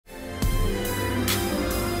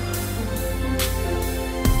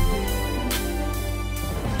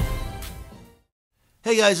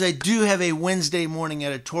Hey guys, I do have a Wednesday morning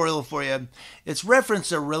editorial for you. It's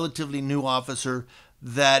referenced a relatively new officer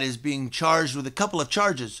that is being charged with a couple of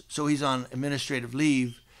charges, so he's on administrative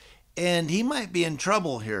leave, and he might be in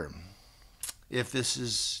trouble here if this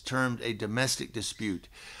is termed a domestic dispute.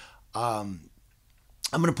 I'm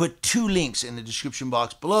going to put two links in the description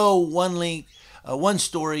box below. One link, one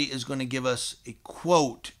story is going to give us a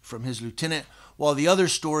quote from his lieutenant, while the other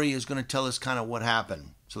story is going to tell us kind of what happened.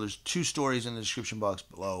 So there's two stories in the description box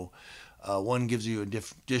below. One gives you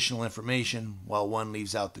additional information, while one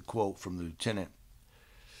leaves out the quote from the lieutenant.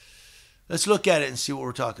 Let's look at it and see what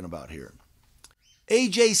we're talking about here.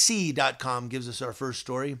 AJC.com gives us our first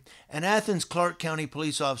story. An Athens Clark County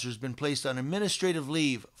police officer has been placed on administrative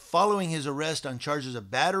leave following his arrest on charges of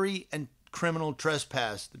battery and criminal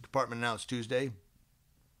trespass, the department announced Tuesday.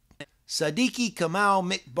 Sadiki Kamau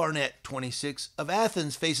Mick Barnett, 26, of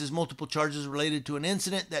Athens, faces multiple charges related to an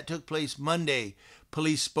incident that took place Monday,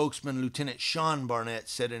 police spokesman Lieutenant Sean Barnett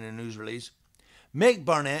said in a news release. Mick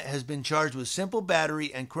Barnett has been charged with simple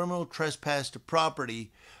battery and criminal trespass to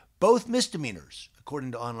property, both misdemeanors,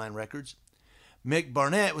 according to online records. Mick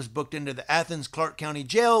Barnett was booked into the Athens Clark County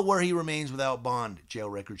Jail, where he remains without bond, jail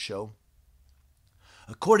records show.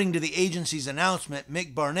 According to the agency's announcement,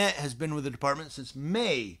 Mick Barnett has been with the department since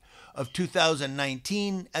May of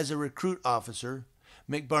 2019 as a recruit officer.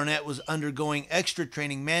 Mick Barnett was undergoing extra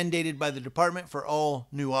training mandated by the department for all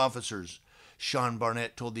new officers, Sean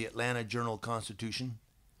Barnett told the Atlanta Journal-Constitution.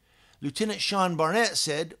 Lieutenant Sean Barnett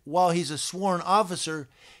said while he's a sworn officer,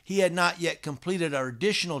 he had not yet completed our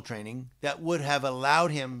additional training that would have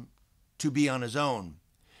allowed him to be on his own.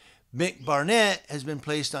 Mick Barnett has been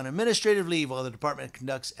placed on administrative leave while the department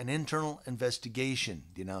conducts an internal investigation,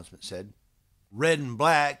 the announcement said.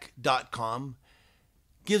 Redandblack.com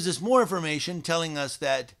gives us more information telling us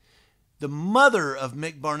that the mother of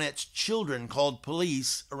Mick Barnett's children called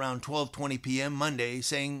police around 12:20 p.m. Monday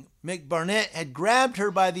saying Mick Barnett had grabbed her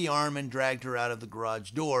by the arm and dragged her out of the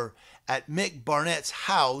garage door at Mick Barnett's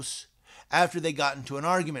house after they got into an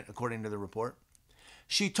argument, according to the report.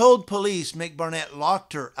 She told police Mick Barnett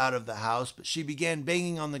locked her out of the house, but she began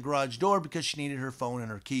banging on the garage door because she needed her phone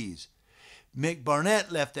and her keys. Mick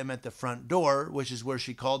Barnett left them at the front door, which is where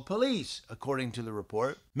she called police, according to the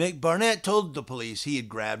report. Mick Barnett told the police he had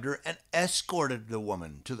grabbed her and escorted the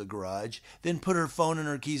woman to the garage, then put her phone and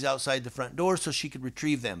her keys outside the front door so she could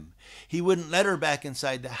retrieve them. He wouldn't let her back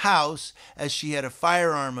inside the house as she had a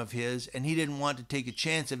firearm of his and he didn't want to take a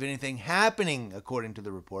chance of anything happening, according to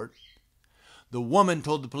the report. The woman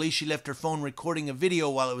told the police she left her phone recording a video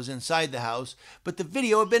while it was inside the house, but the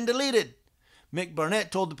video had been deleted. Mick Barnett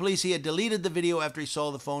told the police he had deleted the video after he saw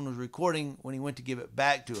the phone was recording when he went to give it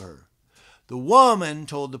back to her. The woman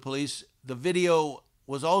told the police the video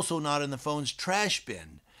was also not in the phone's trash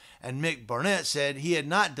bin, and Mick Barnett said he had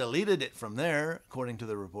not deleted it from there, according to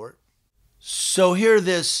the report. So here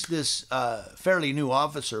this fairly new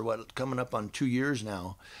officer, coming up on 2 years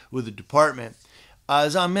now with the department,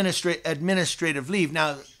 is on administrative leave.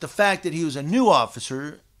 Now, the fact that he was a new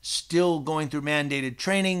officer, still going through mandated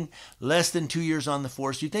training, less than 2 years on the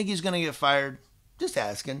force, do you think he's going to get fired? Just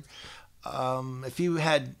asking. If he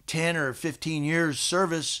had 10 or 15 years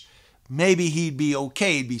service, maybe he'd be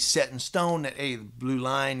okay. He'd be set in stone that, hey, the blue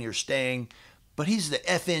line, you're staying. But he's the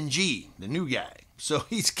FNG, the new guy. So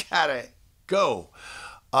he's got to go.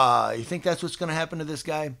 You think that's what's going to happen to this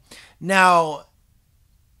guy? Now,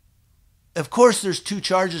 of course, there's two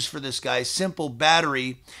charges for this guy, simple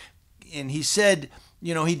battery. And he said,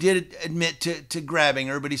 you know, he did admit to grabbing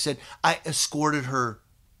her, but he said, I escorted her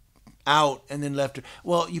out and then left her.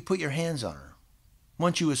 Well, you put your hands on her.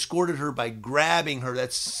 Once you escorted her by grabbing her,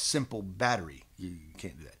 that's simple battery. You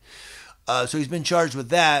can't do that. So he's been charged with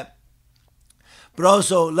that. But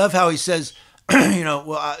also, love how he says,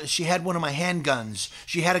 she had one of my handguns.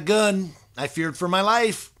 She had a gun. I feared for my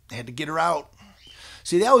life. I had to get her out.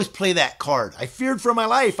 See, they always play that card. I feared for my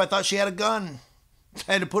life. I thought she had a gun.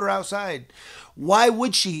 I had to put her outside. Why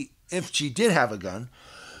would she, if she did have a gun,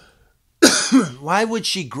 why would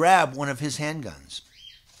she grab one of his handguns?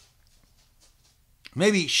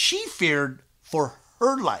 Maybe she feared for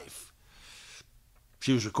her life.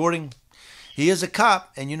 She was recording. He is a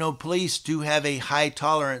cop, and police do have a high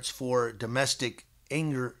tolerance for domestic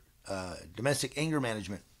anger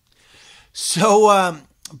management. So,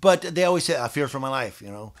 but they always say, I fear for my life,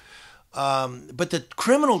 But the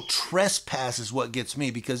criminal trespass is what gets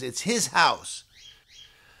me, because it's his house.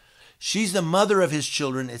 She's the mother of his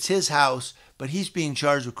children. It's his house, but he's being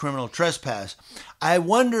charged with criminal trespass. I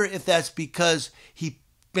wonder if that's because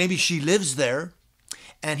maybe she lives there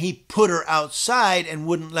and he put her outside and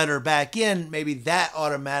wouldn't let her back in. Maybe that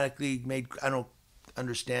automatically made, I don't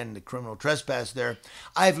understand the criminal trespass there.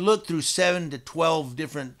 I've looked through 7 to 12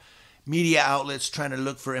 different media outlets trying to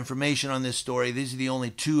look for information on this story. These are the only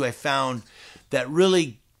 2 I found that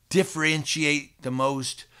really differentiate the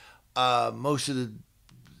most. Most of the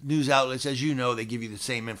news outlets, as you know, they give you the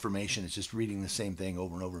same information. It's just reading the same thing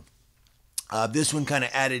over and over. This one kind of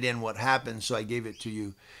added in what happened, so I gave it to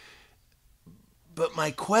you. But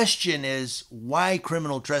my question is, why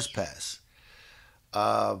criminal trespass?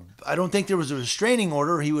 I don't think there was a restraining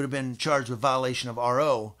order. He would have been charged with violation of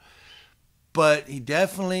RO. But he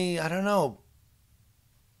definitely, I don't know.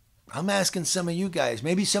 I'm asking some of you guys.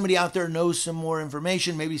 Maybe somebody out there knows some more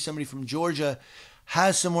information. Maybe somebody from Georgia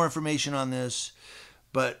has some more information on this.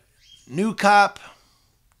 But new cop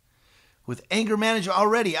with anger management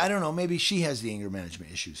already. I don't know. Maybe she has the anger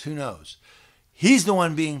management issues. Who knows? He's the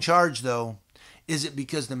one being charged, though. Is it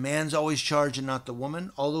because the man's always charged and not the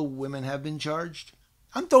woman, although women have been charged?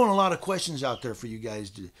 I'm throwing a lot of questions out there for you guys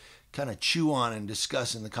to kind of chew on and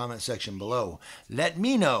discuss in the comment section below. Let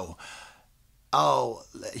me know.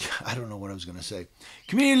 I don't know what I was going to say.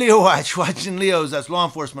 Community Leo Watch, watching Leos, that's law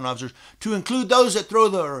enforcement officers, to include those that throw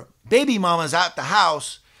their baby mamas out the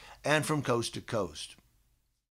house and from coast to coast.